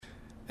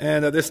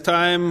And at this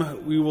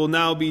time, we will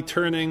now be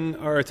turning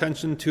our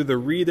attention to the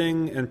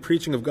reading and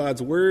preaching of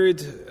God's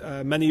Word.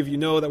 Many of you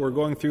know that we're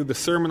going through the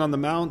Sermon on the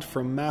Mount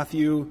from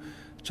Matthew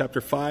chapter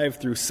 5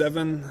 through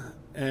 7.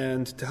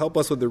 And to help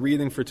us with the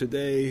reading for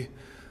today,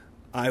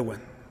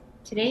 Iwan.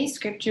 Today's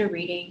scripture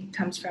reading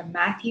comes from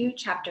Matthew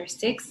chapter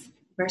 6,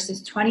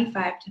 verses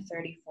 25 to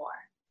 34.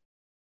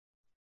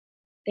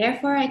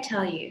 Therefore I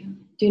tell you,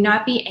 do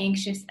not be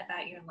anxious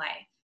about your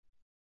life,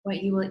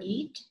 what you will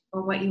eat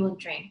or what you will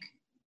drink,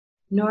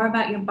 nor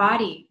about your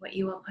body, what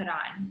you will put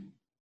on.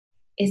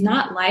 Is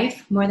not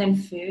life more than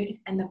food,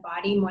 and the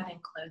body more than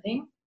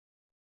clothing?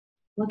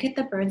 Look at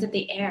the birds of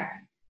the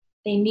air.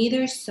 They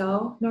neither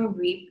sow nor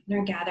reap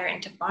nor gather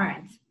into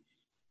barns,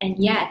 and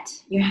yet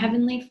your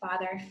heavenly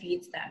Father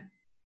feeds them.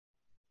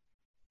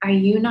 Are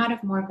you not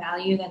of more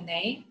value than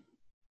they?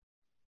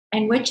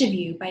 And which of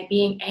you, by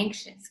being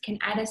anxious, can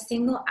add a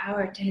single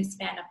hour to his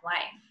span of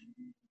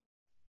life?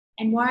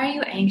 And why are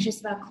you anxious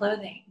about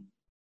clothing?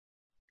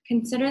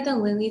 Consider the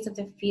lilies of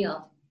the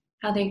field,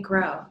 how they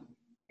grow.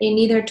 They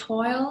neither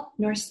toil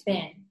nor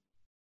spin.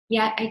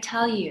 Yet I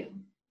tell you,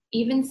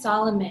 even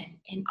Solomon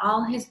in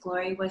all his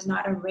glory was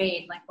not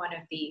arrayed like one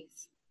of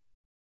these.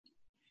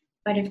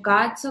 But if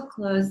God so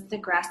clothes the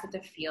grass of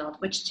the field,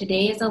 which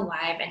today is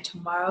alive and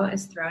tomorrow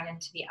is thrown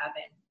into the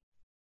oven,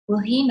 will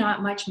he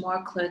not much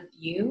more clothe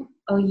you,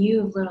 O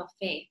you of little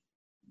faith?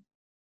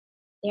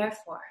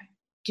 Therefore,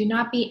 do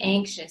not be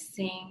anxious,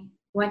 saying,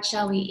 what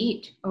shall we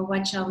eat, or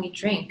what shall we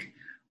drink,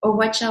 or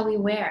what shall we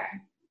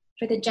wear?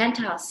 For the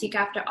Gentiles seek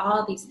after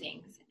all these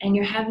things, and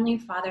your heavenly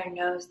Father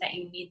knows that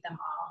you need them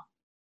all.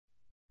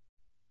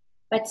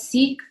 But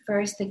seek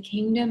first the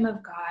kingdom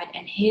of God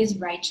and his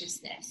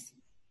righteousness,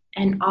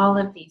 and all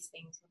of these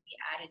things will be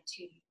added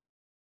to you.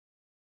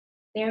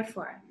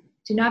 Therefore,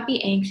 do not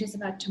be anxious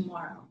about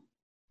tomorrow,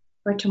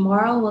 for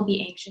tomorrow will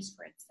be anxious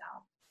for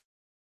itself.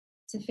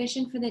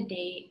 Sufficient for the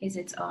day is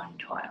its own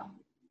toil.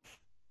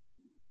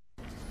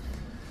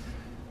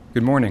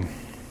 Good morning.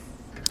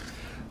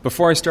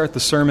 Before I start the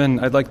sermon,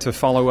 I'd like to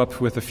follow up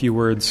with a few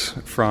words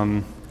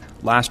from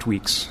last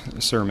week's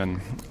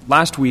sermon.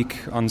 Last week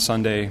on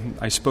Sunday,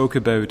 I spoke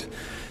about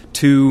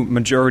two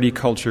majority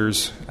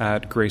cultures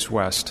at Grace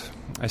West.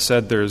 I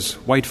said there's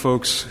white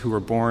folks who were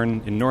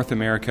born in North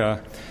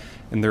America,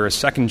 and there are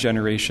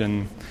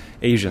second-generation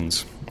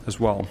Asians as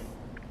well.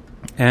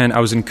 And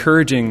I was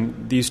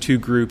encouraging these two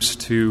groups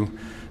to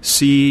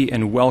see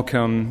and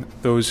welcome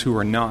those who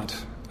are not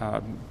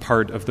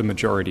part of the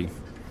majority.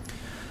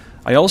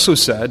 I also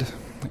said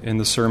in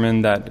the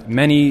sermon that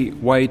many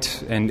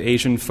white and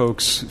Asian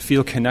folks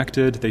feel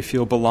connected, they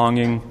feel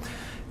belonging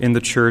in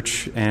the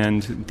church,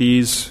 and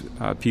these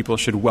people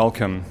should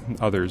welcome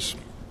others.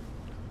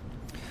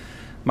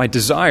 My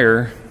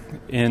desire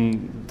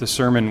in the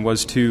sermon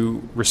was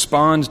to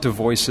respond to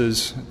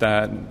voices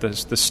that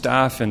the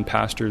staff and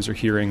pastors are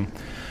hearing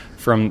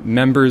from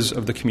members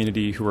of the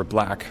community who are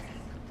black.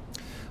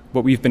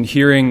 What we've been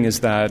hearing is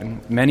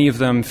that many of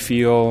them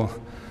feel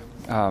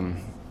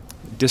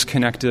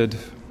disconnected,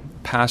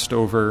 passed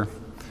over,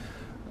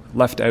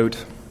 left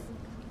out,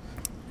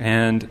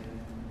 and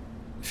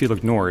feel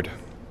ignored.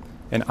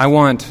 And I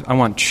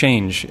want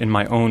change in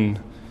my own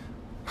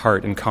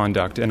heart and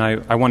conduct, and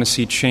I want to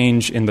see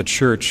change in the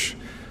church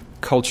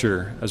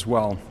culture as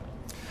well.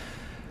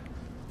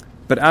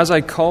 But as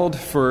I called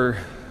for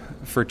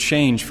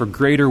change, for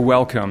greater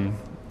welcome,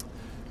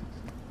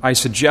 I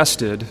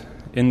suggested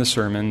in the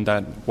sermon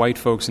that white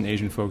folks and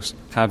Asian folks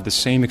have the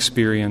same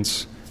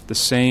experience, the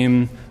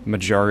same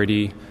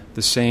majority,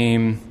 the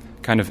same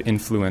kind of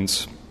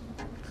influence.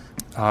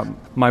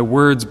 My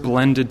words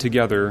blended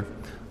together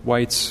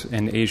whites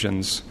and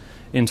Asians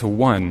into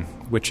one,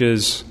 which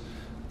is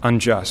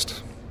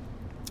unjust.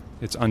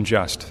 It's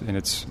unjust and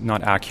it's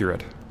not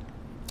accurate.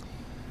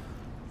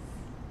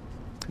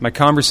 My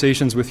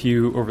conversations with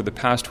you over the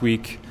past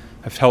week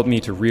have helped me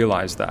to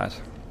realize that.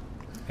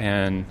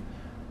 And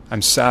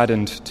I'm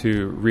saddened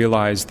to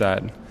realize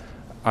that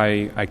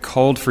I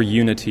called for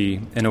unity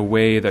in a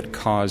way that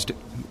caused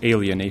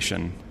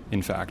alienation,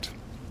 in fact,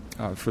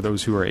 for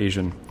those who are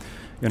Asian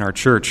in our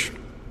church.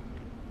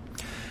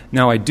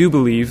 Now, I do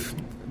believe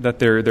that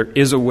there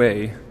is a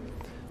way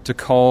to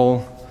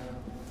call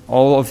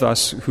all of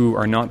us who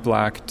are not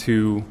black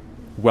to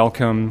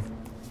welcome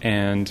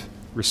and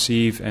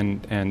receive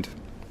and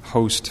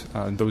host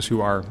those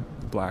who are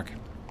black.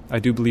 I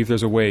do believe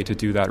there's a way to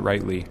do that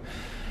rightly.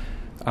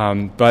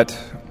 But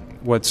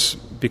what's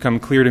become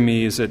clear to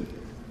me is that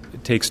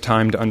it takes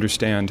time to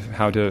understand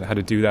how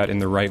to do that in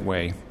the right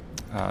way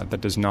that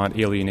does not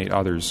alienate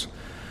others.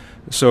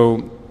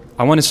 So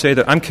I want to say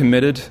that I'm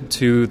committed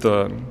to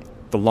the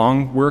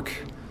long work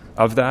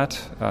of that,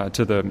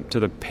 to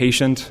the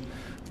patient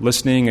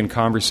listening and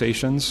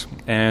conversations,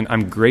 and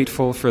I'm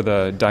grateful for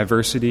the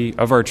diversity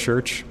of our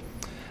church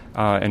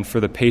and for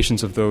the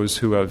patience of those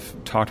who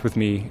have talked with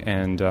me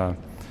and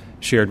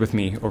shared with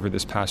me over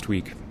this past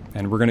week.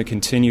 And we're going to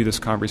continue this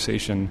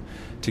conversation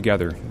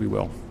together. We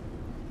will.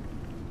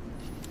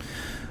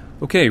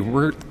 Okay,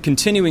 we're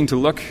continuing to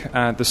look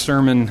at the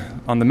Sermon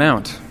on the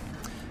Mount.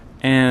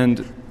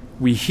 And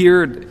we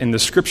hear in the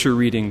scripture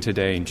reading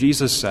today,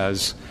 Jesus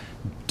says,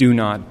 "Do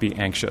not be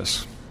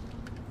anxious."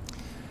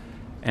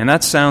 And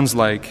that sounds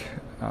like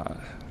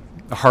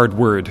a hard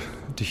word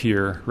to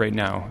hear right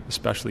now,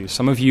 especially.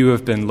 Some of you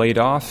have been laid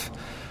off.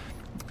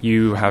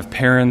 You have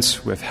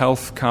parents with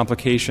health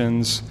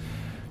complications.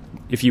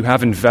 If you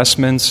have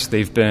investments,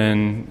 they've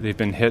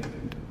been hit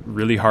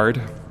really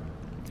hard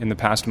in the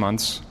past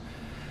months.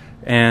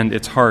 And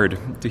it's hard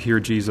to hear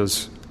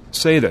Jesus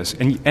say this.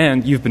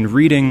 And you've been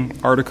reading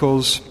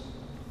articles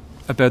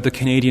about the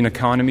Canadian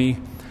economy,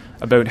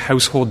 about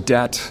household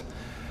debt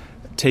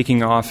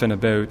taking off, and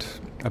about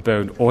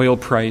oil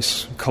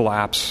price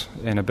collapse,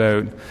 and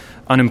about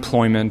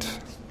unemployment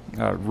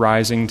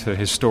rising to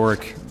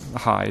historic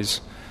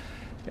highs.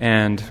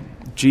 And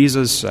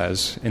Jesus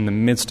says, in the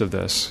midst of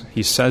this,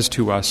 he says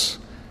to us,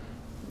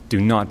 "Do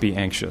not be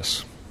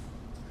anxious."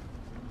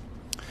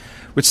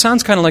 Which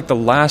sounds kind of like the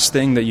last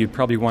thing that you'd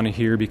probably want to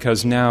hear,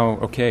 because now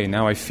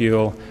I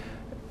feel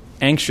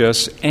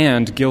anxious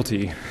and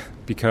guilty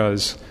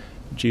because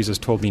Jesus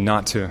told me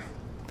not to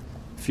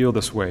feel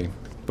this way.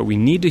 But we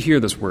need to hear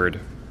this word,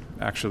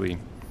 actually.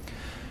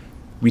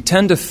 We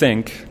tend to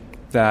think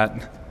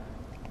that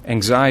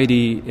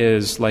anxiety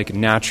is like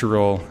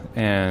natural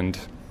and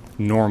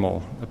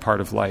normal, a part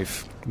of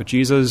life. But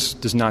Jesus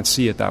does not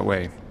see it that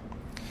way.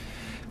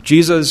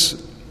 Jesus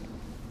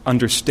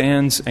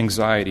understands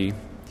anxiety.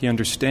 He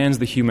understands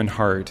the human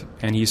heart,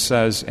 and he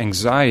says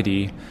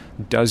anxiety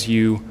does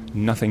you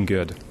nothing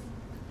good.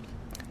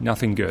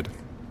 Nothing good.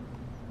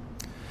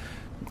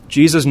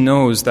 Jesus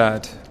knows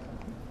that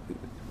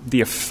the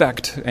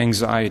effect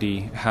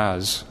anxiety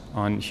has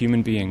on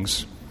human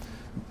beings,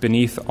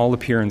 beneath all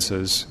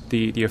appearances,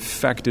 the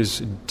effect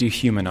is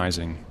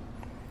dehumanizing.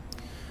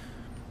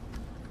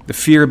 The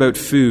fear about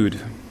food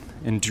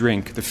and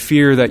drink, the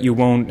fear that you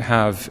won't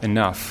have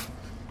enough,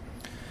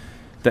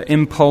 the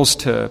impulse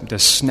to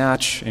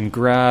snatch and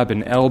grab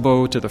and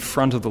elbow to the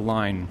front of the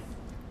line.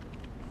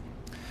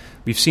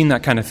 We've seen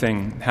that kind of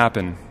thing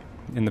happen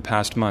in the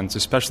past months,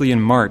 especially in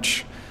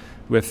March,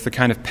 with the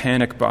kind of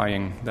panic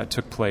buying that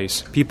took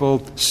place. People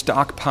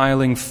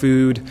stockpiling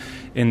food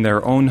in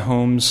their own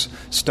homes,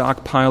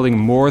 stockpiling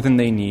more than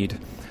they need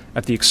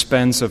at the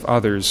expense of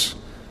others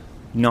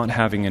not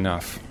having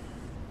enough.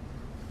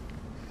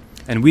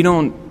 And we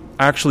don't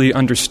actually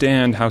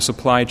understand how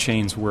supply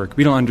chains work.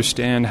 We don't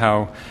understand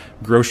how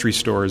grocery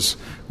stores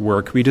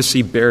work. We just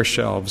see bare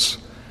shelves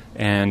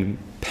and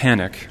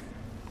panic,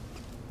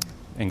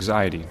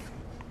 anxiety.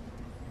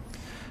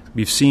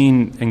 We've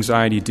seen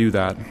anxiety do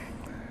that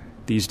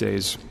these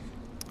days,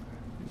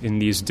 in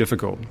these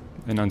difficult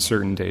and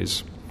uncertain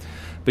days.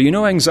 But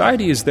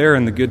anxiety is there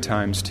in the good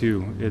times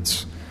too.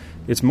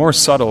 It's more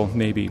subtle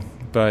maybe,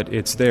 but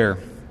it's there.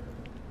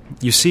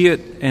 You see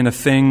it in a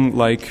thing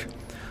like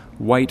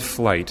white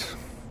flight.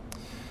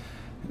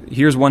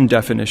 Here's one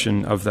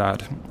definition of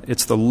that.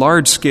 It's the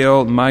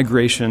large-scale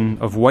migration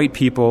of white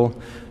people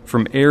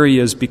from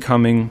areas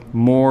becoming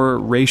more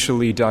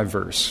racially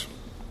diverse.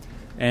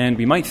 And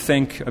we might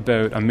think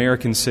about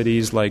American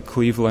cities like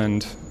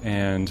Cleveland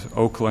and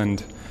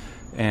Oakland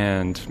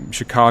and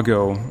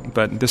Chicago,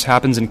 but this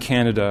happens in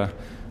Canada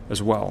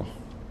as well.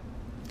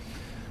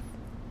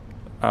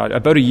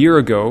 About a year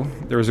ago,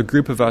 there was a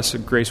group of us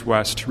at Grace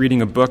West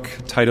reading a book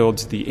titled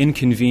The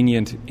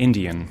Inconvenient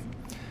Indian,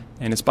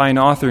 and it's by an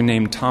author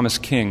named Thomas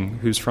King,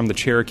 who's from the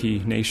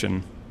Cherokee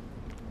Nation.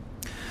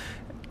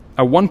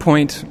 At one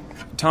point,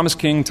 Thomas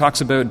King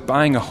talks about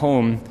buying a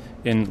home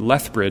in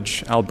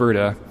Lethbridge,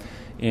 Alberta,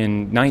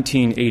 in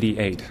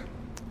 1988.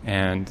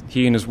 And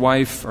he and his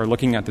wife are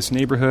looking at this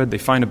neighborhood. They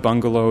find a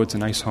bungalow. It's a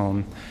nice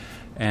home.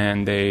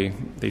 And they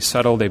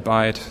settle, they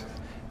buy it,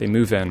 they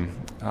move in.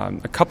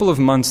 A couple of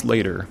months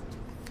later,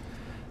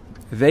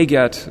 they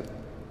get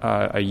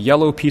a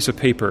yellow piece of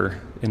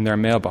paper in their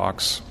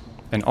mailbox,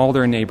 and all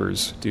their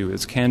neighbors do.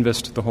 It's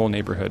canvassed the whole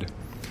neighborhood,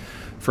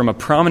 from a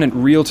prominent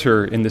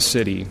realtor in the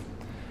city.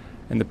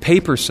 And the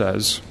paper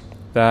says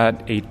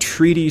that a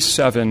Treaty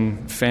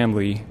 7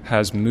 family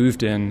has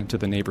moved into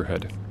the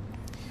neighborhood.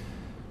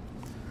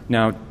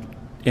 Now,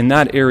 in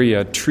that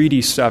area,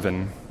 Treaty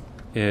 7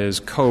 is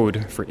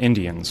code for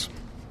Indians.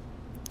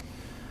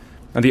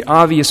 Now, the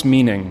obvious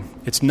meaning,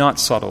 it's not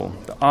subtle.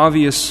 The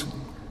obvious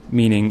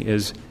meaning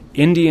is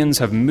Indians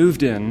have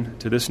moved in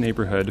to this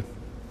neighborhood.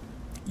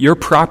 Your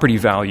property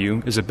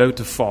value is about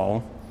to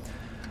fall.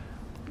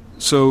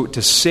 So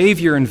to save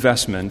your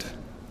investment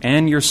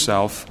and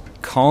yourself,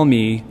 call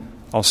me.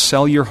 I'll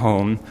sell your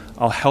home.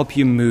 I'll help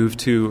you move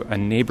to a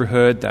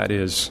neighborhood that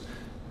is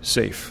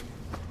safe.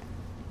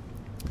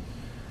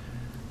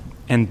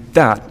 And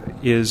that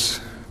is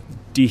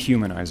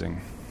dehumanizing.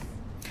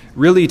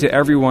 Really, to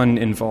everyone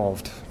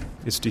involved,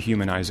 it's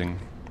dehumanizing.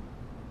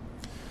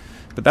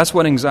 But that's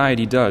what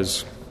anxiety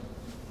does.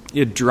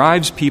 It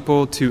drives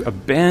people to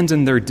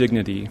abandon their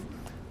dignity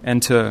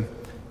and to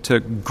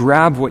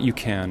grab what you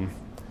can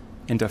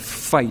and to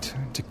fight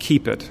to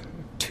keep it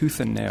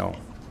tooth and nail.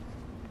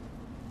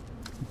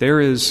 There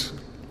is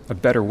a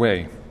better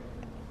way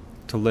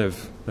to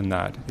live than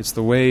that. It's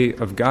the way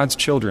of God's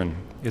children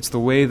It's the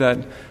way that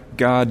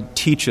God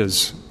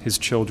teaches his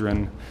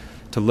children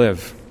to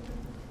live,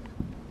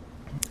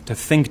 to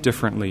think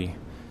differently,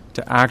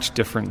 to act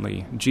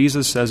differently.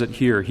 Jesus says it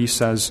here. He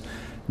says,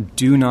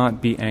 "Do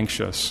not be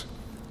anxious.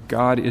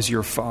 God is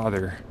your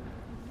Father.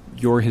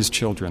 You're his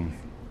children.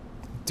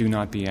 Do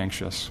not be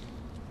anxious."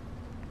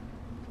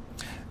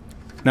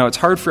 Now, it's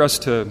hard for us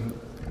to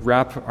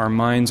wrap our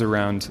minds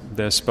around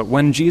this, but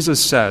when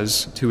Jesus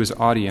says to his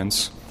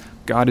audience,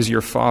 "God is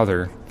your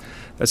Father,"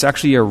 that's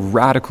actually a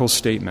radical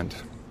statement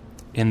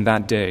in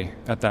that day,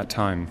 at that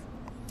time.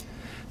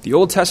 The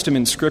Old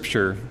Testament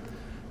scripture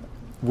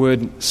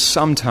would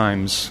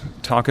sometimes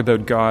talk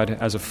about God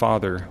as a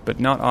father, but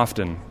not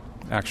often,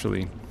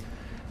 actually.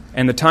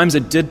 And the times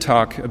it did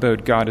talk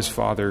about God as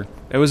Father,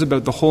 it was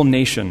about the whole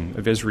nation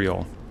of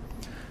Israel.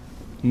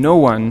 No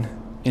one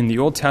in the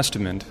Old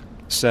Testament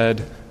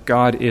said,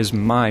 "God is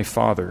my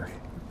Father,"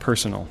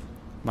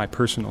 my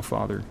personal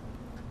Father.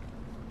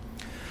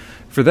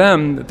 For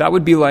them, that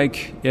would be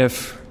like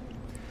if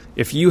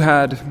you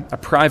had a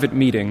private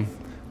meeting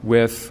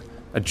with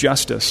a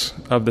justice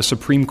of the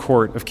Supreme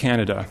Court of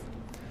Canada,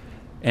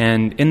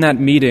 and in that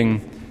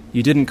meeting,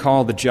 you didn't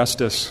call the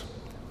justice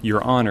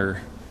Your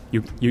Honor,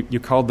 you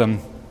called them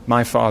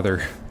 "My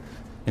Father"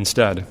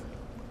 instead.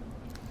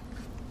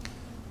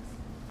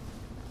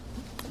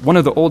 One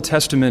of the Old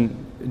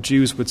Testament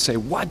Jews would say,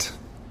 "What?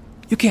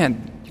 You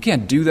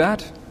can't do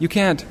that. You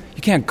can't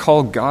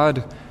call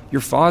God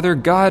your Father.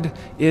 God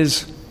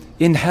is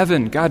in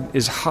heaven. God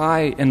is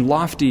high and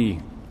lofty,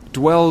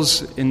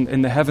 dwells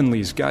in the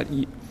heavenlies. God,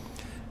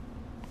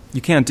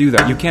 you can't do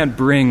that. You can't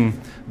bring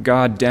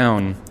God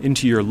down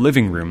into your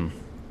living room."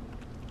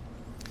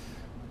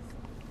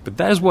 But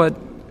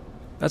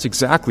that's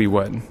exactly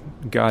what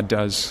God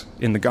does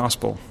in the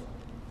gospel.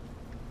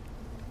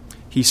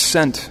 He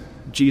sent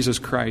Jesus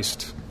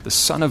Christ, the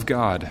Son of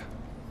God,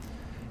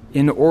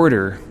 in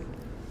order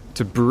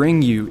to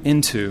bring you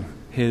into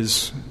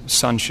his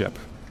sonship.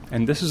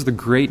 And this is the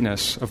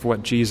greatness of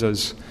what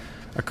Jesus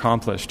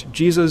accomplished.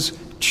 Jesus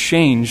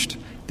changed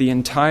the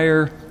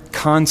entire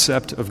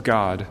concept of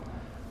God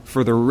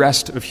for the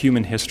rest of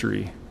human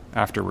history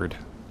afterward.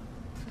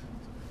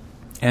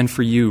 And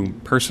for you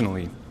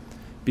personally.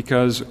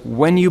 Because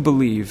when you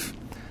believe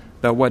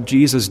that what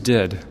Jesus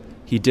did,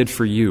 he did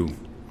for you,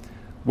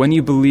 when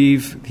you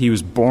believe he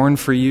was born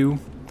for you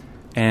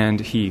and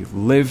he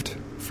lived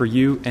for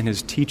you, and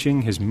his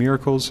teaching, his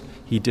miracles,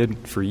 he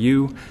did for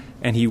you,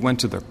 and he went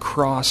to the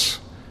cross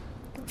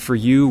for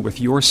you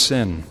with your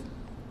sin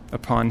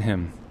upon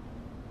him,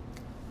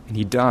 and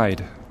he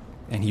died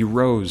and he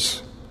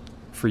rose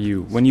for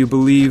you. When you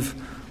believe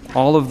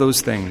all of those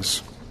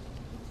things,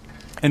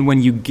 and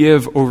when you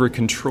give over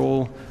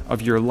control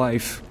of your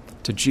life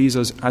to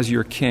Jesus as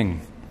your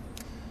King,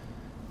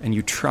 and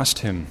you trust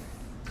him,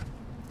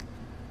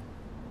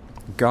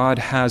 God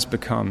has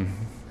become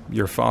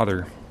your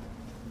Father.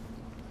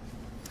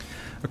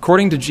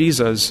 According to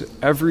Jesus,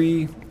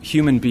 every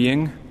human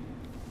being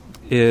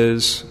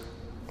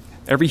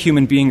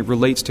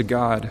relates to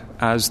God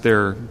as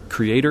their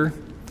creator.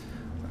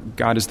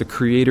 God is the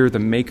creator, the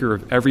maker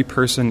of every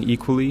person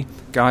equally.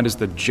 God is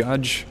the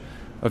judge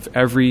of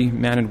every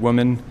man and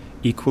woman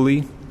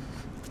equally.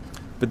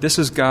 But this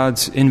is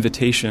God's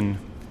invitation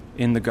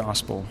in the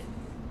gospel.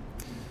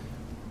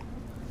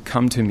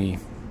 Come to me.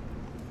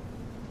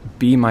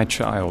 Be my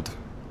child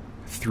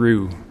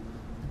through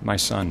my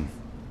Son.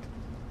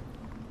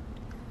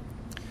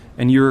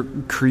 And your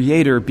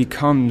Creator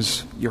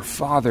becomes your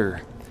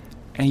Father.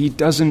 And he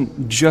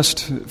doesn't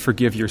just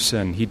forgive your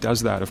sin. He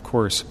does that, of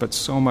course, but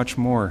so much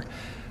more.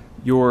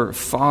 Your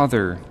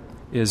Father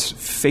is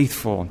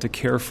faithful to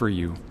care for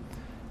you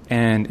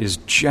and is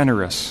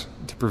generous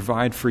to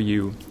provide for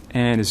you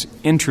and is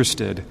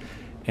interested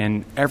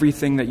in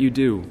everything that you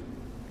do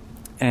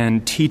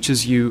and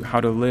teaches you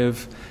how to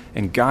live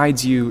and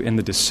guides you in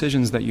the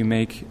decisions that you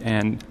make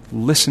and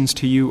listens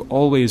to you,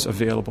 always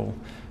available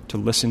to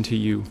listen to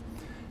you,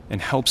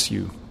 and helps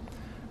you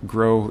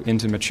grow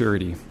into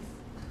maturity.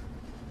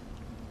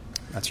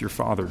 That's your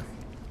Father.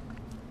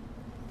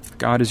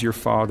 God is your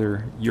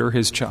Father. You're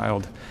his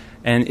child.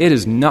 And it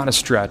is not a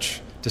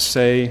stretch to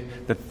say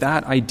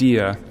that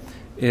idea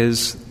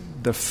is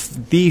the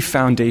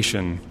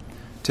foundation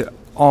to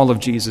all of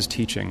Jesus'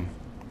 teaching.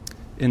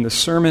 In the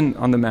Sermon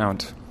on the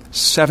Mount,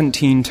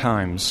 17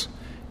 times,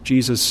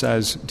 Jesus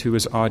says to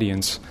his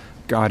audience,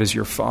 God is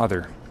your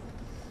Father.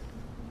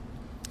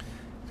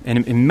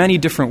 And in many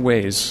different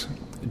ways,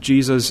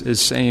 Jesus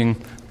is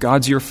saying,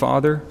 God's your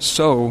Father,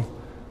 so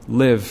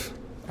live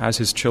as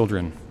his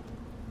children.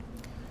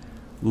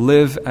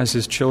 Live as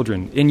his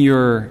children in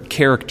your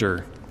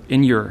character,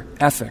 in your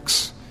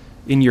ethics,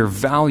 in your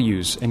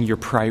values and your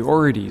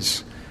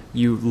priorities.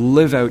 You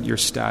live out your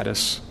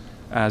status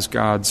as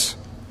God's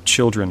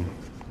children.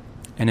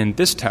 And in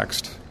this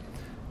text,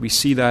 we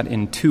see that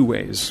in two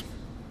ways.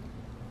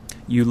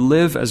 You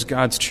live as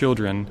God's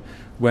children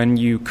when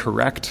you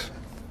correct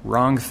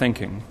wrong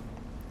thinking.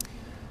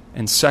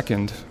 And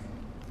second,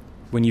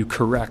 when you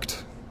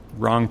correct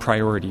wrong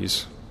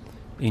priorities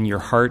in your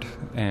heart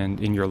and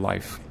in your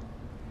life.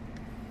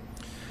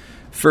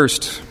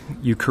 First,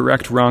 you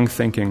correct wrong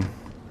thinking.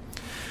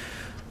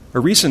 A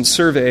recent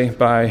survey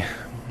by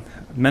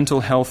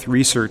Mental Health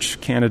Research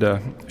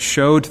Canada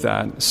showed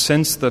that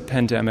since the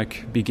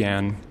pandemic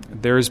began,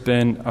 there's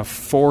been a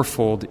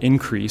fourfold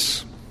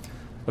increase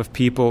of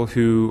people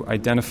who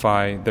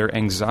identify their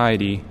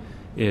anxiety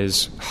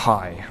is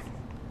high.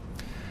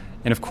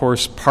 And of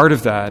course, part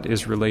of that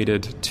is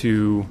related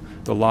to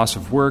the loss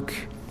of work,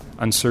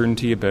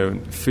 uncertainty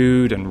about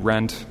food and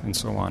rent, and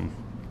so on.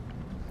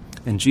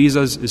 And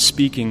Jesus is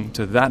speaking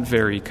to that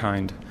very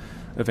kind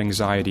of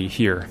anxiety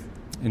here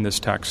in this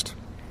text,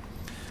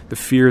 the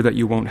fear that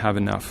you won't have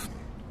enough.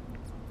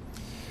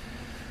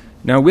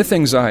 Now, with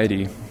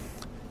anxiety,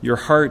 your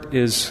heart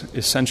is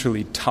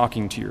essentially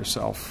talking to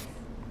yourself.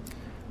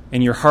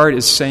 And your heart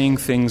is saying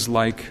things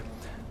like,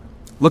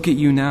 look at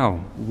you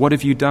now. What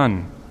have you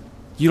done?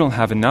 You don't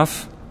have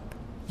enough.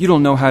 You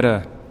don't know how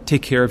to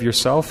take care of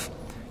yourself.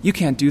 You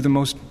can't do the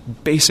most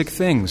basic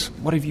things.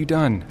 What have you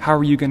done? How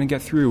are you going to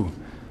get through?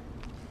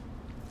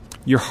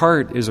 Your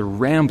heart is a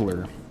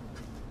rambler.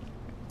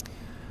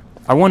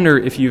 I wonder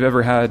if you've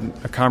ever had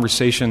a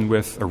conversation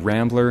with a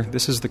rambler.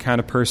 This is the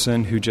kind of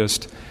person who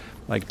just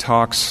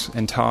talks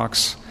and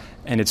talks,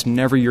 and it's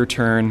never your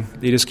turn.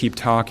 They just keep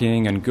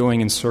talking and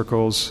going in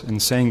circles and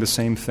saying the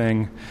same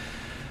thing.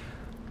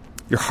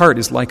 Your heart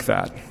is like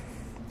that.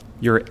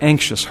 Your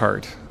anxious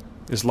heart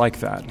is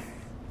like that.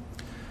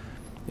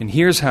 And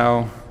here's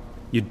how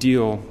you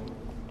deal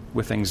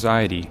with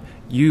anxiety.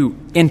 You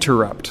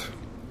interrupt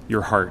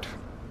your heart.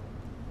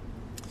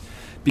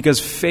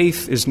 Because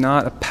faith is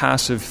not a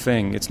passive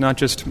thing. It's not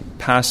just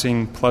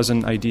passing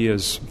pleasant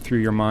ideas through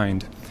your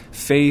mind.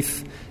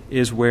 Faith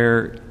is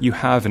where you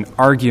have an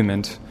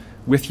argument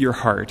with your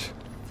heart.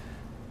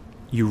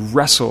 You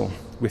wrestle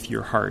with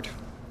your heart.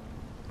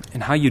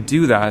 And how you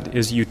do that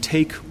is you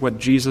take what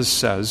Jesus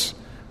says,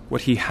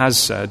 what he has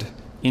said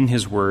in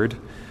his word,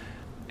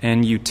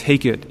 and you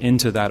take it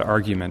into that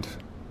argument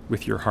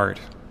with your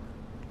heart.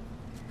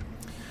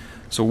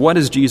 So what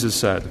has Jesus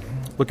said?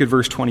 Look at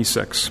verse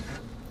 26.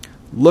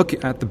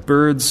 Look at the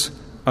birds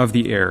of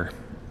the air.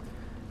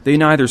 They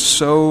neither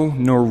sow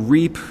nor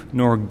reap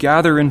nor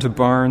gather into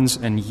barns,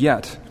 and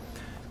yet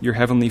your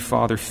heavenly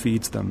Father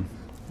feeds them.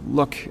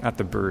 Look at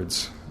the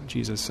birds,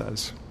 Jesus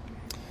says.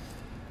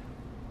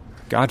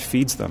 God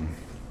feeds them.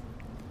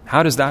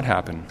 How does that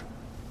happen?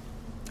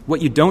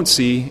 What you don't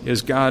see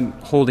is God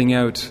holding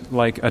out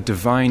like a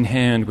divine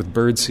hand with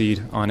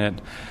birdseed on it.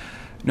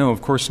 No,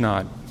 of course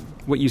not.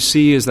 What you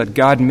see is that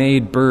God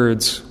made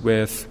birds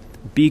with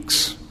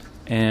beaks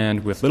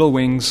and with little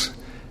wings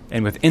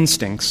and with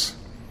instincts,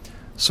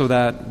 so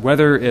that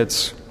whether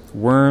it's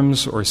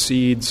worms or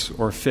seeds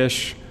or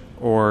fish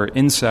or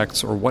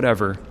insects or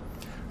whatever,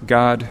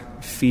 God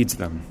feeds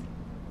them.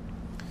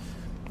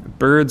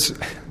 Birds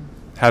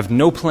have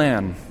no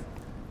plan.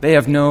 They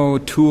have no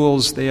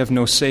tools. They have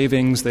no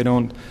savings. They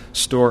don't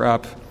store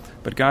up.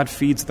 But God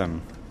feeds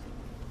them.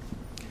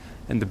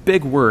 And the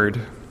big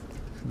word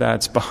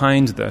that's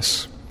behind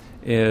this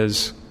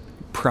is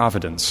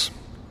providence.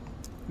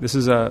 This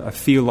is a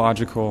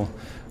theological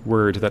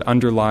word that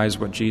underlies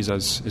what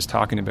Jesus is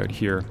talking about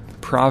here.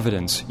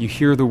 Providence. You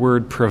hear the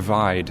word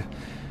provide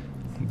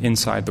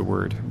inside the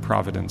word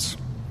providence.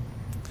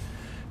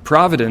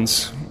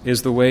 Providence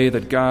is the way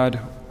that God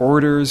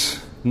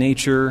orders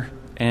nature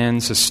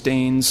and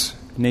sustains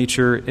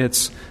nature.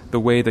 It's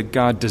the way that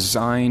God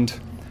designed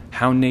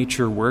how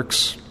nature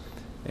works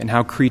and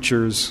how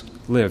creatures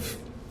live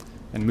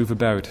and move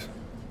about.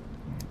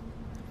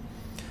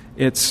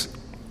 It's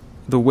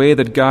the way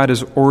that God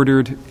has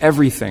ordered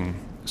everything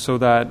so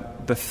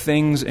that the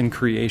things in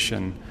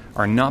creation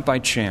are not by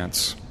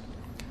chance.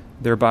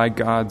 They're by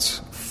God's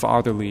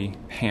fatherly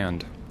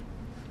hand.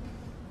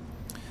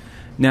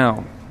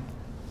 Now,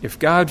 if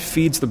God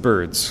feeds the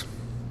birds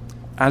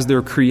as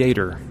their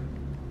creator,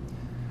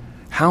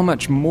 how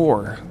much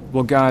more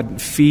will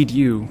God feed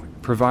you,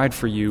 provide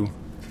for you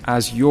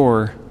as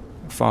your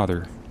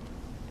Father?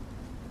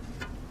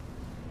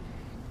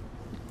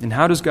 And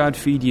how does God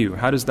feed you?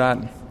 How does that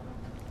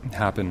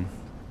happen?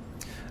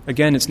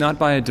 Again, it's not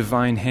by a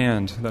divine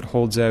hand that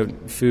holds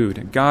out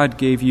food. God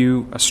gave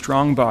you a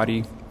strong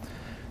body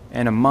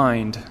and a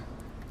mind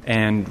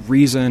and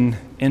reason,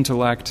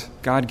 intellect.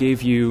 God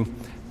gave you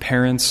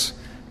parents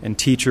and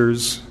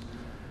teachers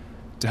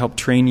to help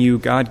train you.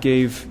 God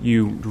gave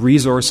you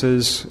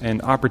resources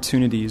and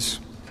opportunities.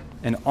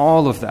 And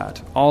all of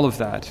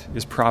that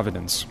is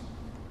providence.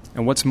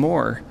 And what's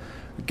more,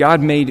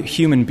 God made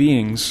human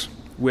beings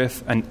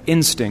with an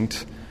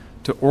instinct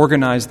to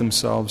organize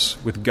themselves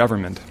with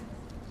government.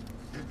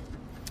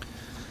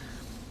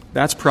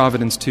 That's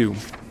providence too.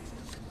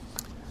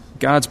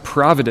 God's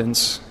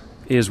providence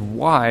is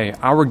why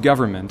our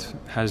government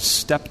has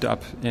stepped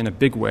up in a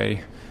big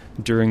way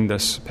during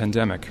this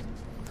pandemic.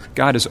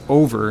 God is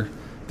over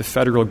the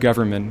federal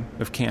government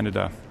of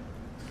Canada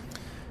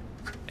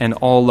and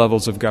all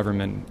levels of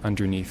government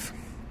underneath.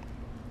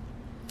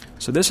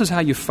 So this is how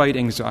you fight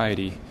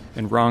anxiety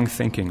and wrong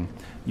thinking.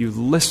 You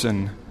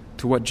listen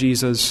to what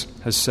Jesus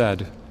has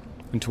said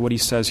and to what he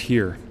says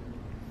here.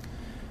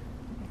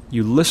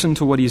 you listen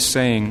to what he's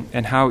saying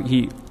and how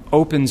he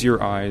opens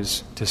your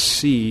eyes to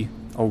see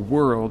a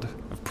world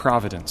of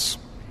providence.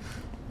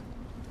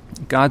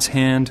 God's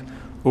hand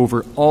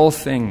over all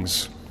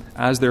things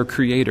as their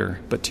creator,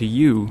 but to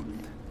you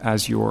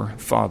as your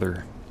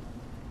father.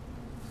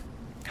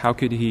 How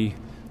could he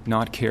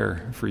not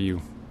care for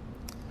you?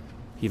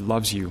 He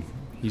loves you.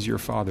 He's your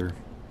father.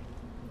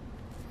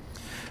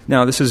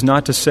 Now, this is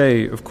not to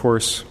say, of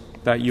course,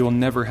 that you'll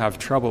never have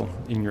trouble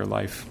in your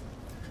life.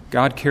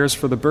 God cares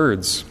for the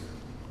birds.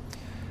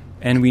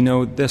 And we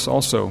know this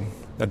also,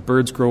 that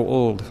birds grow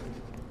old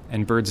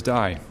and birds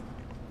die.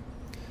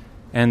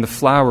 And the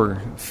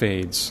flower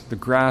fades, the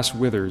grass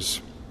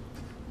withers.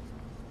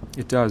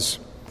 It does.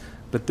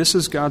 But this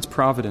is God's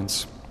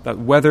providence, that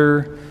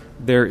whether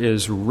there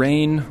is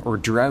rain or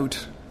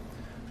drought,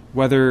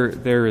 whether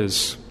there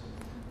is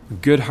a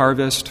good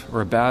harvest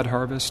or a bad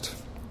harvest,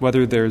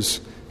 whether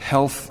there's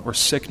health or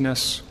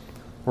sickness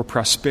or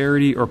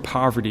prosperity or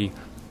poverty,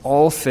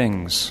 all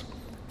things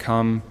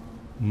come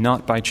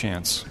not by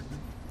chance,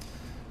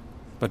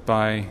 but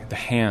by the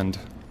hand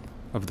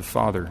of the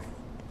Father,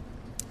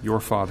 your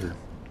Father.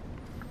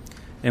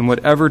 And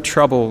whatever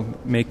trouble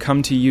may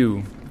come to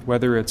you,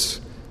 whether it's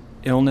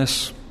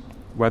illness,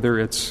 whether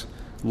it's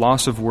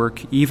loss of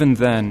work, even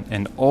then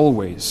and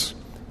always,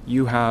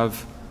 you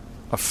have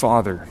a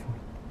Father,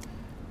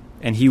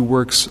 and he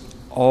works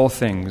all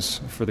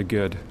things for the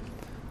good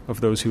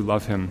of those who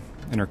love him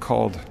and are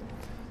called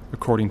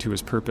according to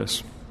his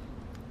purpose.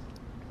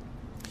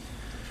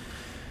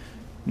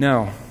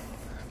 Now,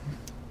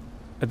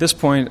 at this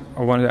point,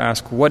 I wanted to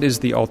ask, what is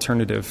the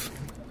alternative?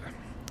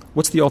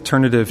 What's the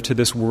alternative to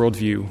this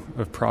worldview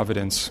of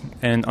providence?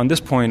 And on this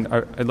point,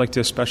 I'd like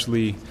to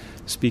especially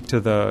speak to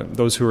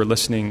those who are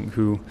listening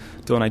who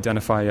don't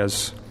identify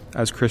as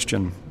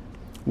Christian.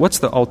 What's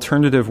the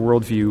alternative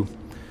worldview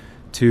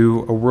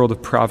to a world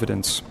of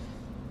providence?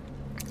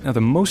 Now, the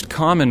most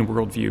common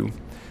worldview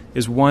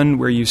is one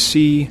where you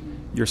see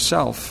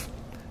yourself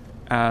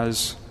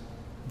as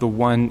the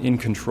one in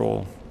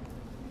control.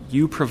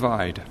 You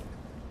provide.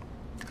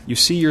 You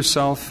see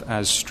yourself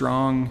as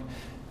strong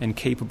and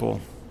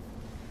capable.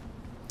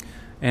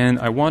 And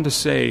I want to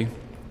say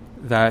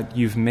that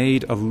you've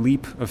made a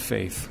leap of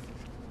faith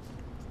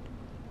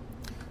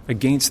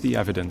against the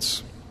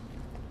evidence.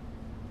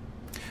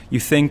 You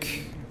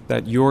think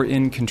that you're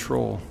in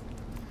control,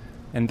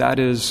 and that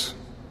is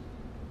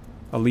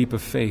a leap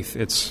of faith.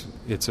 It's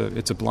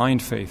a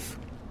blind faith.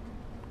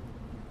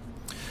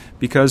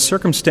 Because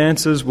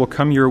circumstances will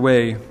come your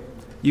way.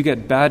 You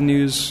get bad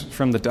news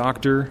from the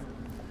doctor,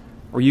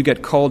 or you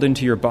get called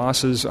into your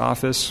boss's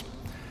office.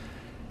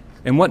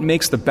 And what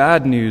makes the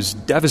bad news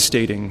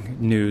devastating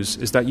news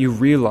is that you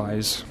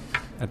realize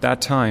at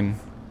that time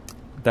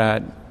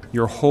that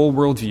your whole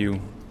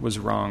worldview was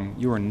wrong.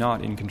 You are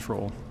not in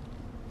control.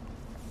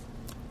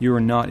 You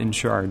are not in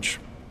charge.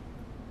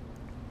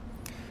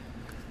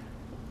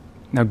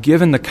 Now,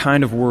 given the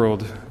kind of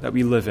world that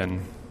we live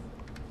in,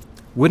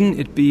 wouldn't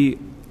it be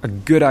a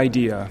good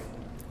idea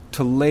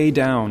to lay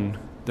down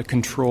the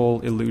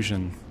control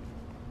illusion?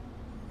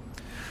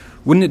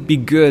 Wouldn't it be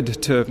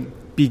good to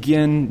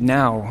begin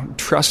now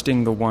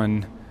trusting the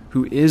one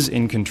who is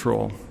in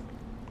control?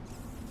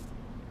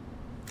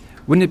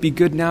 Wouldn't it be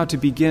good now to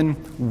begin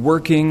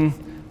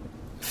working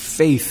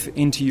faith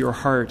into your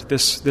heart,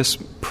 this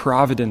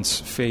providence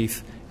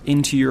faith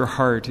into your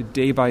heart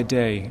day by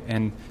day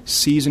and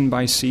season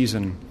by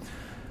season,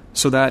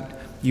 so that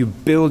you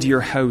build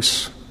your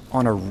house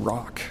on a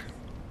rock?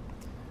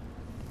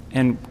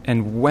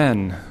 And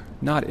when,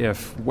 not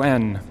if,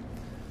 when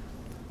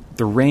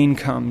the rain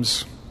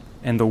comes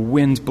and the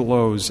wind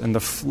blows and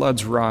the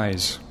floods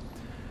rise,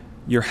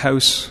 your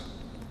house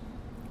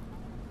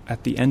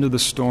at the end of the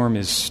storm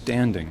is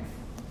standing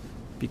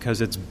because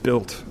it's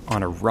built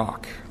on a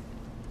rock.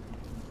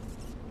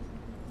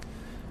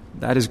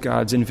 That is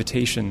God's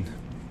invitation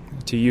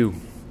to you,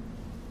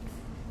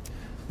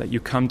 that you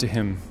come to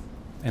him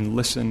and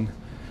listen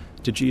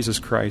to Jesus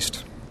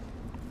Christ,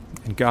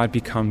 and God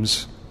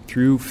becomes,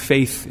 through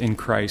faith in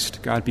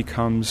Christ, God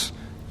becomes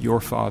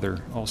your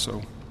Father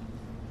also.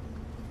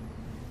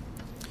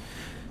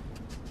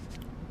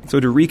 So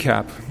to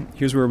recap,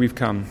 here's where we've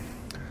come.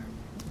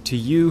 To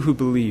you who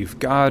believe,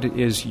 God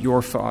is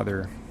your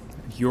Father,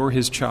 you're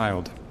his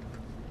child,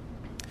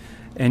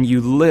 and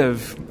you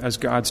live as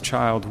God's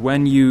child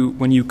when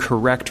you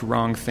correct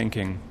wrong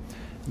thinking.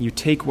 You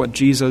take what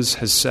Jesus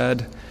has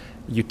said,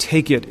 you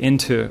take it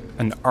into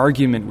an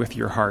argument with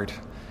your heart,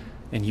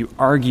 and you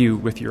argue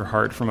with your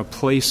heart from a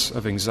place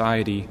of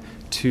anxiety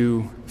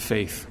to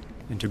faith,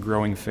 into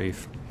growing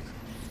faith.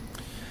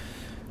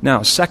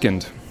 Now,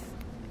 second,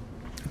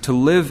 to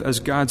live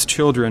as God's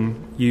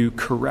children, you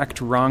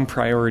correct wrong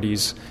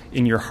priorities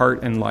in your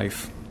heart and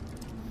life.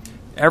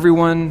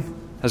 Everyone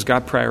has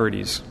got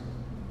priorities.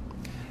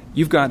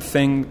 You've got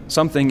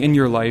something in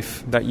your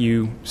life that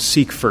you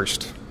seek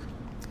first.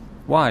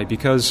 Why?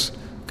 Because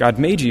God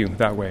made you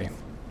that way.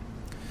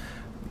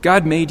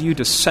 God made you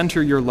to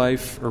center your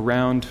life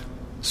around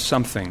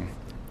something.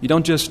 You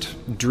don't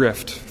just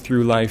drift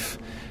through life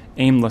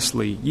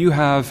aimlessly. You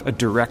have a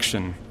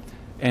direction,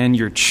 and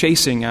you're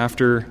chasing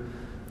after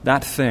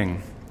that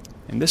thing.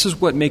 And this is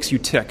what makes you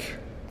tick.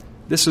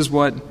 This is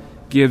what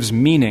gives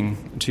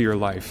meaning to your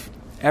life.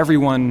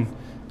 Everyone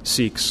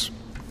seeks.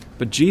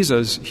 But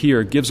Jesus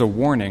here gives a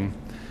warning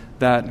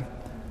that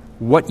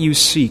what you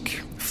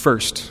seek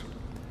first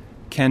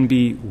can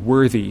be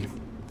worthy,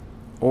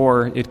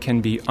 or it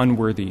can be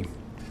unworthy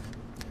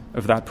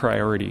of that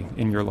priority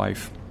in your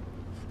life.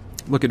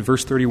 Look at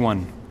verse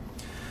 31.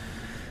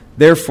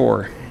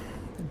 Therefore,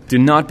 do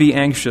not be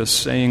anxious,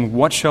 saying,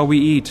 what shall we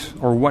eat,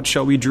 or what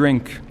shall we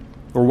drink,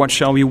 or what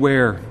shall we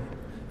wear?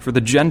 For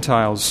the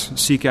Gentiles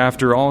seek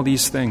after all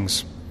these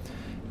things,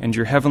 and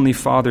your heavenly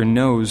Father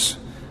knows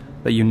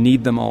that you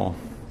need them all.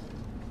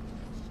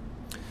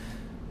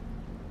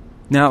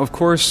 Now, of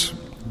course,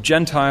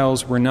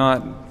 Gentiles were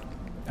not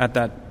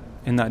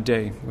in that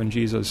day when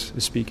Jesus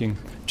is speaking.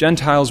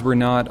 Gentiles were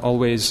not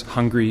always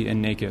hungry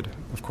and naked,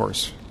 of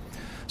course.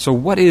 So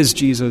what is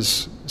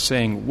Jesus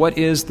saying? What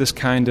is this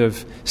kind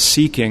of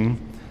seeking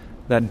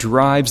that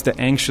drives the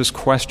anxious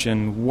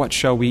question, what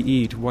shall we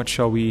eat? What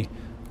shall we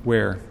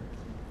wear?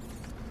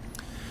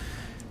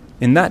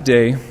 In that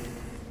day,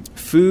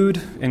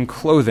 food and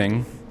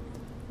clothing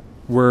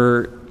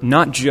were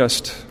not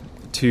just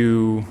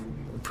to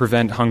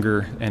prevent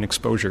hunger and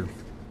exposure.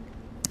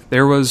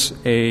 There was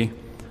a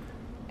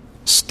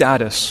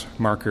status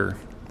marker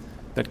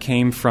that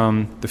came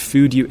from the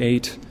food you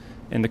ate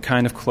and the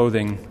kind of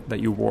clothing that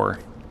you wore.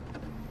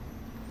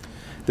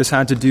 This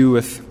had to do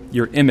with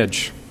your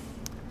image.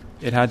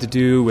 It had to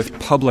do with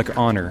public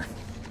honor.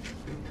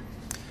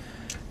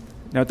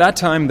 Now, at that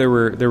time, there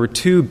were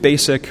two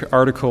basic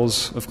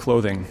articles of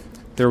clothing.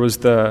 There was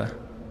the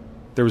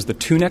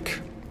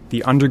tunic,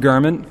 the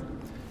undergarment,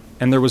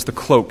 and there was the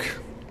cloak,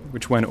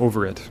 which went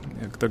over it.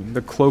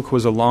 The cloak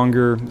was a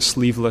longer,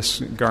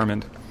 sleeveless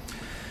garment.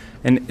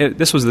 And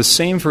this was the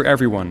same for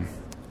everyone,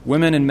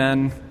 women and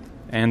men,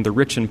 and the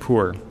rich and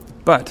poor.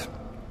 But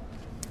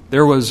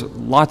there was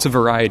lots of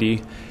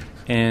variety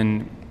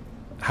in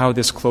how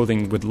this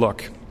clothing would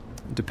look,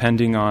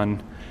 depending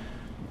on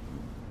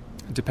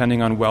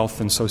wealth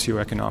and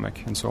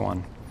socioeconomic and so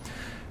on.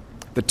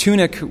 The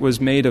tunic was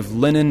made of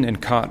linen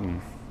and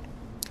cotton.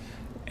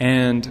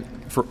 And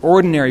for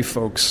ordinary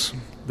folks,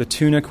 the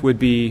tunic would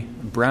be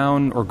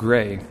brown or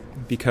gray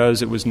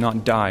because it was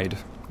not dyed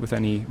with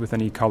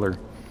any color.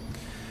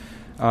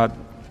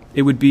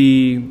 It would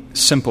be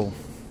simple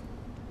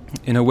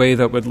in a way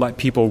that would let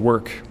people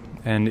work,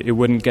 and it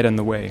wouldn't get in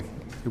the way.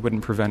 It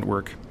wouldn't prevent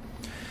work.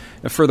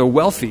 Now, for the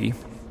wealthy,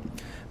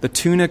 the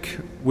tunic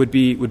would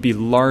be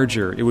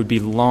larger. It would be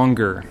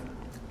longer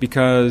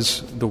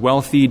because the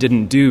wealthy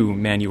didn't do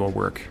manual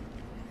work.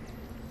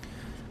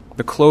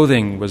 The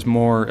clothing was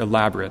more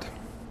elaborate.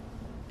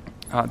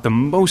 The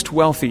most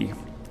wealthy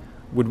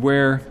would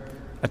wear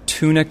a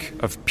tunic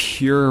of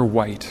pure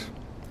white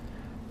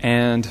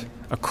and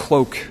a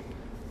cloak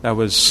that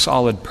was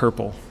solid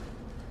purple.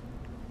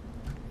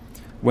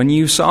 When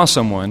you saw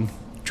someone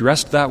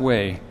dressed that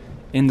way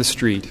in the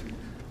street,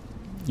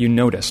 you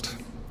noticed,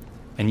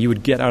 and you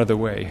would get out of the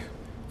way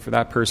for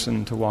that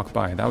person to walk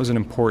by. That was an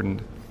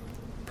important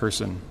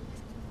person.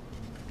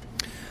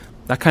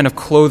 That kind of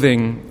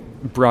clothing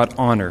brought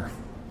honor.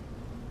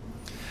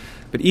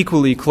 But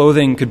equally,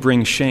 clothing could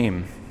bring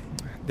shame.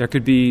 There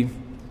could be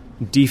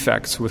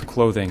defects with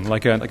clothing,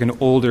 like an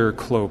older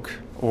cloak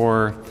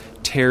or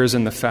tears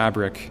in the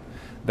fabric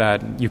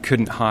that you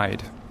couldn't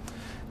hide.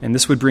 And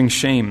this would bring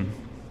shame.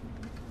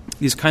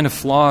 These kind of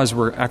flaws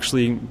were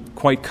actually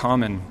quite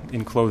common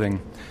in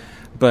clothing,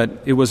 but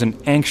it was an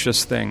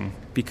anxious thing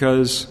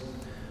because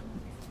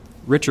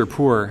rich or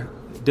poor,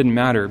 it didn't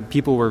matter.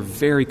 People were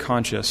very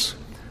conscious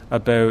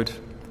about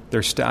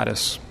their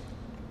status,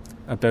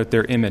 about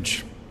their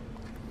image.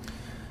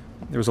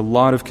 There was a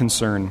lot of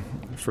concern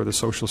for the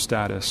social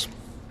status.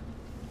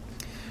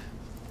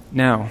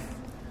 Now,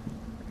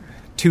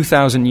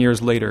 2,000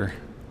 years later,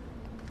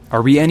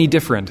 are we any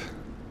different?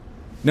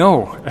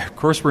 No, of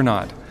course we're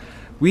not.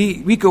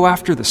 We go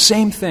after the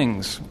same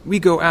things. We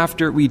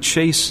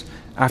chase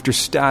after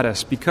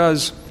status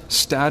because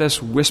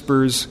status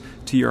whispers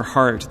to your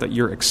heart that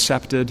you're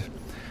accepted,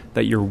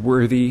 that you're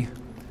worthy,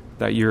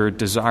 that you're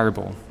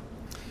desirable.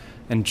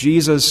 And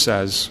Jesus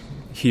says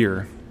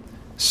here,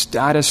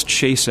 status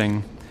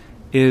chasing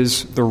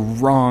is the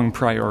wrong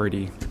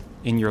priority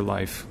in your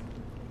life.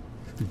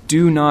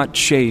 Do not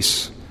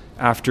chase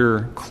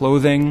after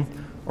clothing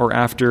or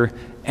after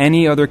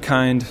any other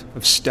kind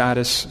of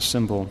status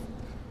symbol.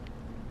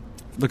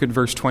 Look at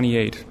verse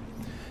 28.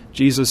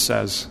 Jesus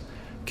says,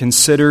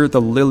 "Consider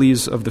the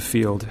lilies of the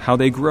field, how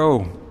they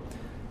grow.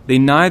 They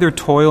neither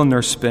toil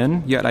nor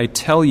spin, yet I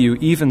tell you,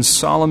 even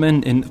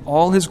Solomon in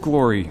all his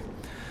glory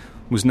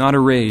was not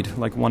arrayed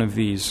like one of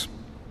these."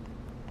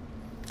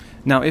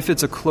 Now, if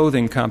it's a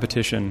clothing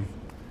competition,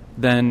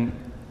 then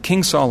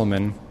King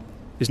Solomon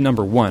is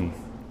number one.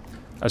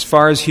 As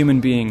far as human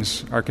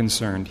beings are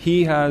concerned,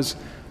 he has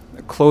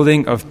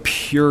clothing of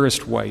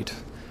purest white,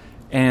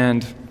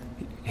 and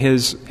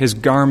his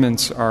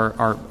garments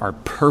are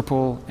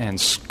purple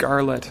and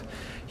scarlet.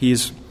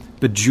 He's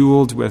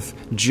bejeweled with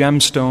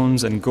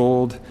gemstones and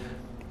gold.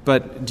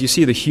 But do you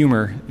see the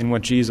humor in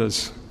what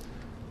Jesus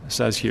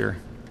says here?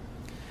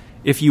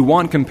 If you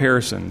want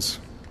comparisons,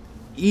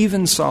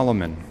 even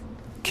Solomon,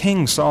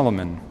 King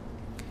Solomon,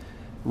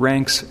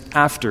 ranks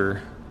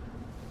after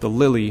the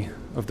lily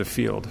of the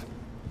field.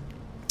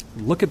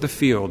 Look at the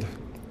field,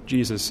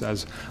 Jesus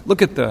says.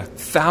 Look at the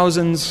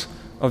thousands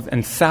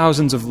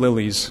of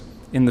lilies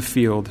in the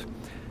field.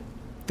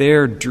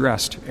 They're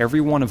dressed,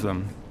 every one of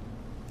them,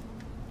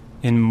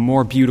 in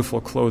more beautiful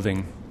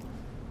clothing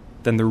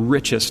than the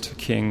richest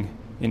king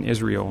in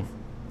Israel.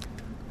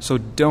 So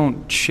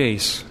don't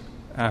chase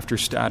after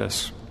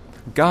status.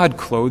 God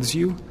clothes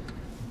you.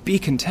 Be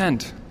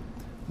content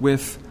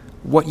with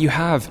what you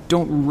have.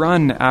 Don't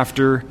run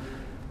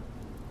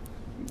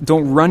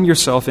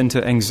yourself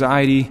into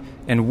anxiety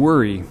and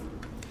worry.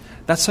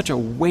 That's such a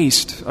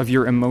waste of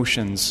your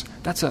emotions.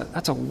 That's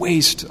a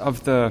waste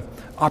of the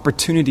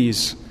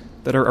opportunities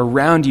that are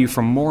around you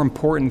for more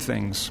important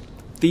things.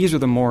 These are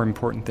the more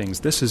important things.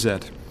 This is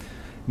it.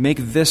 Make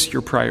this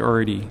your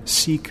priority.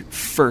 Seek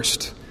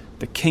first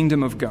the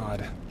kingdom of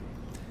God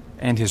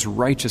and his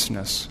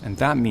righteousness. And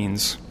that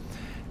means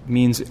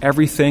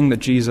everything that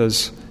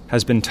Jesus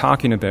has been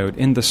talking about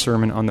in the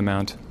Sermon on the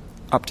Mount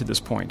up to this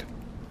point.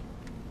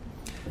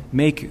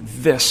 Make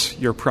this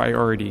your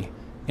priority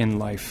in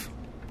life.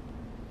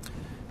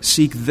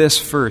 Seek this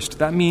first.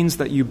 That means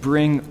that you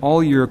bring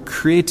all your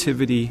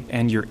creativity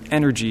and your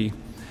energy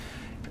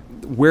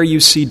where you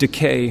see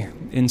decay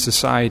in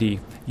society.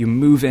 You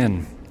move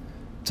in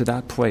to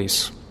that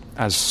place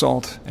as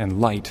salt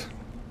and light.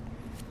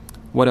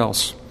 What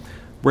else?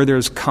 Where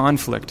there's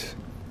conflict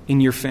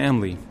in your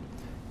family,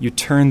 you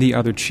turn the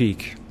other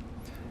cheek.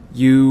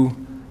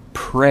 You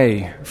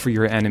pray for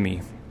your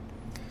enemy.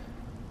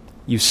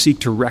 You seek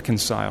to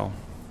reconcile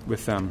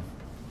with them.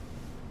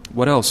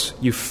 What else?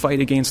 You fight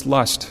against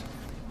lust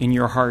in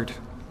your heart.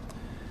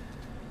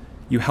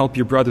 You help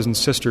your brothers and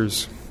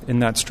sisters in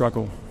that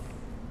struggle.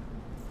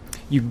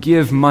 You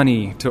give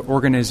money to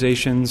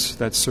organizations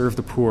that serve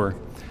the poor.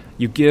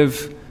 You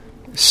give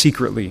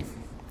secretly.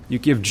 You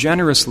give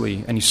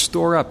generously, and you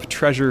store up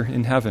treasure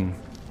in heaven.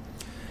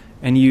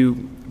 And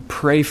you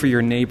pray for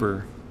your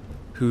neighbor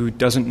who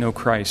doesn't know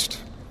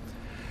Christ.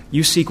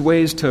 You seek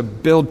ways to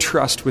build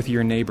trust with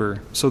your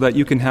neighbor so that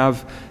you can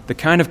have the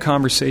kind of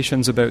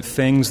conversations about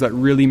things that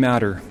really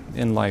matter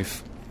in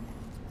life.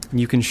 And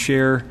you can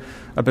share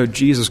about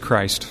Jesus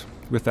Christ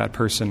with that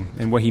person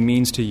and what he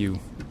means to you,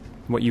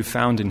 what you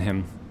found in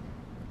him.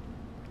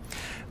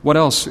 What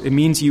else? It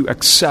means you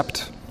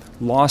accept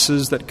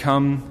losses that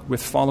come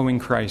with following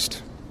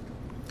Christ.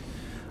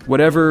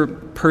 Whatever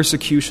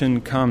persecution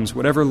comes,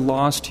 whatever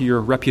loss to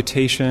your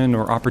reputation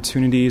or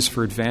opportunities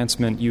for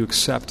advancement, you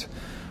accept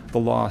the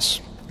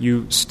loss.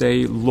 You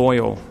stay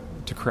loyal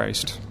to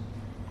Christ.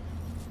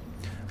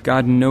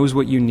 God knows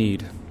what you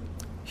need.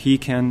 He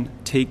can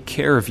take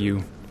care of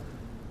you,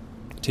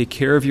 take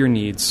care of your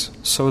needs,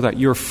 so that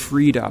you're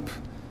freed up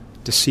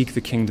to seek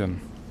the kingdom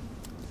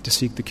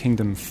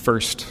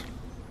first.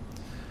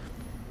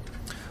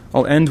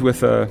 I'll end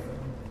with a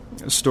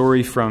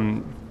story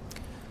from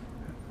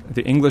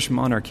the English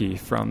monarchy,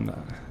 from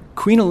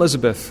Queen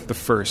Elizabeth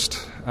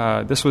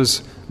I. This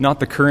was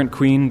not the current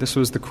queen. This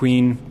was the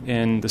queen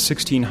in the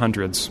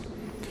 1600s.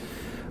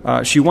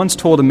 She once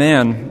told a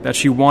man that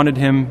she wanted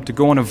him to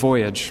go on a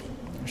voyage.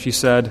 She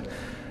said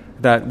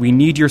that we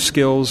need your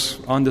skills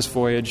on this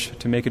voyage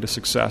to make it a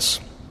success.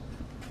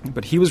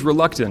 But he was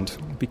reluctant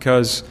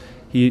because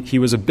he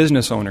was a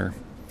business owner,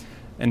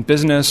 and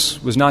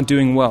business was not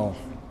doing well.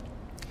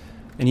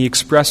 And he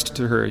expressed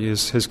to her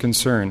his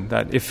concern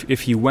that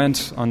if he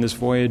went on this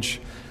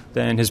voyage,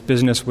 then his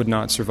business would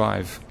not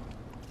survive.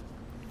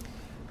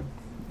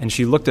 And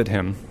she looked at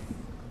him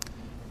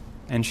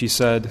and she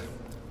said,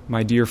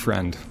 "My dear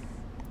friend,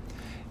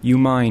 you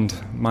mind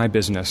my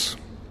business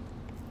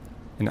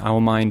and I'll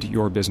mind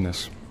your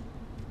business."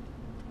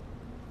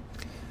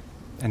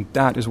 And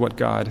that is what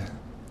God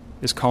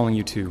is calling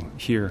you to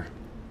here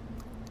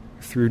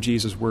through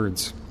Jesus'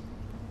 words.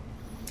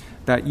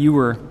 That you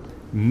were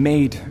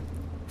made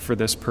for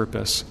this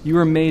purpose. You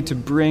were made to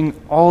bring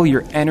all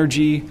your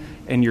energy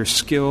and your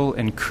skill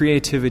and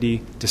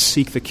creativity to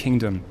seek the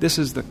kingdom. This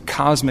is the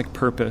cosmic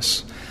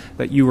purpose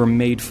that you were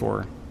made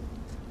for.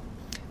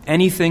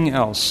 Anything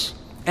else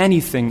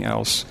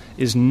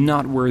is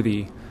not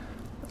worthy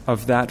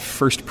of that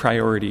first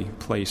priority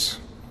place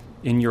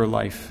in your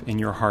life, in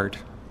your heart.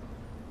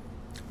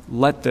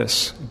 Let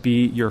this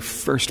be your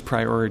first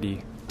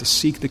priority, to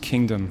seek the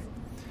kingdom,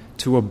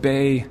 to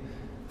obey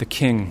the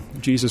King,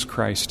 Jesus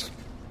Christ.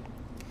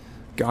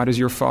 God is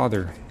your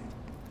Father.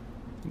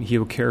 He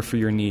will care for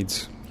your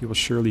needs. He will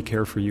surely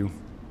care for you.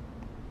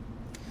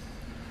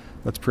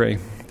 Let's pray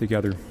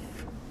together.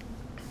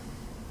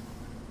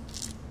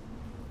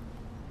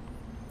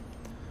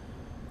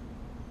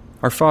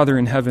 Our Father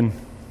in heaven,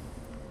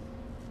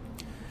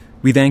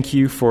 we thank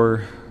you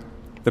for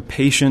the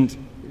patient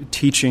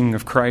teaching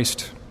of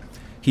Christ.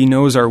 He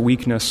knows our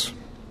weakness.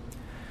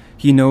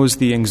 He knows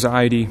the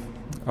anxiety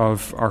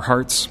of our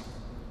hearts.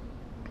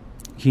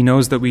 He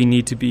knows that we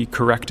need to be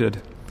corrected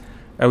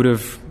out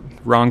of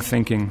wrong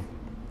thinking.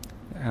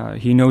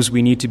 He knows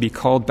we need to be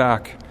called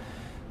back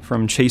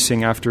from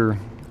chasing after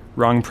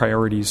wrong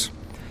priorities.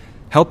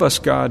 Help us,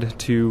 God,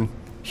 to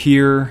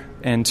hear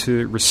and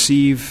to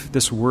receive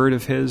this word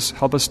of His.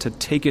 Help us to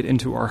take it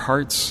into our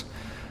hearts.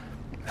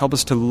 Help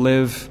us to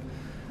live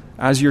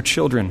as your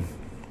children.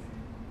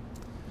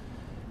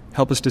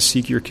 Help us to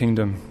seek your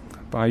kingdom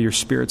by your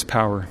Spirit's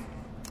power.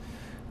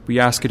 We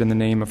ask it in the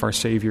name of our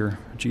Savior,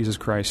 Jesus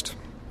Christ.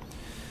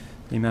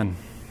 Amen.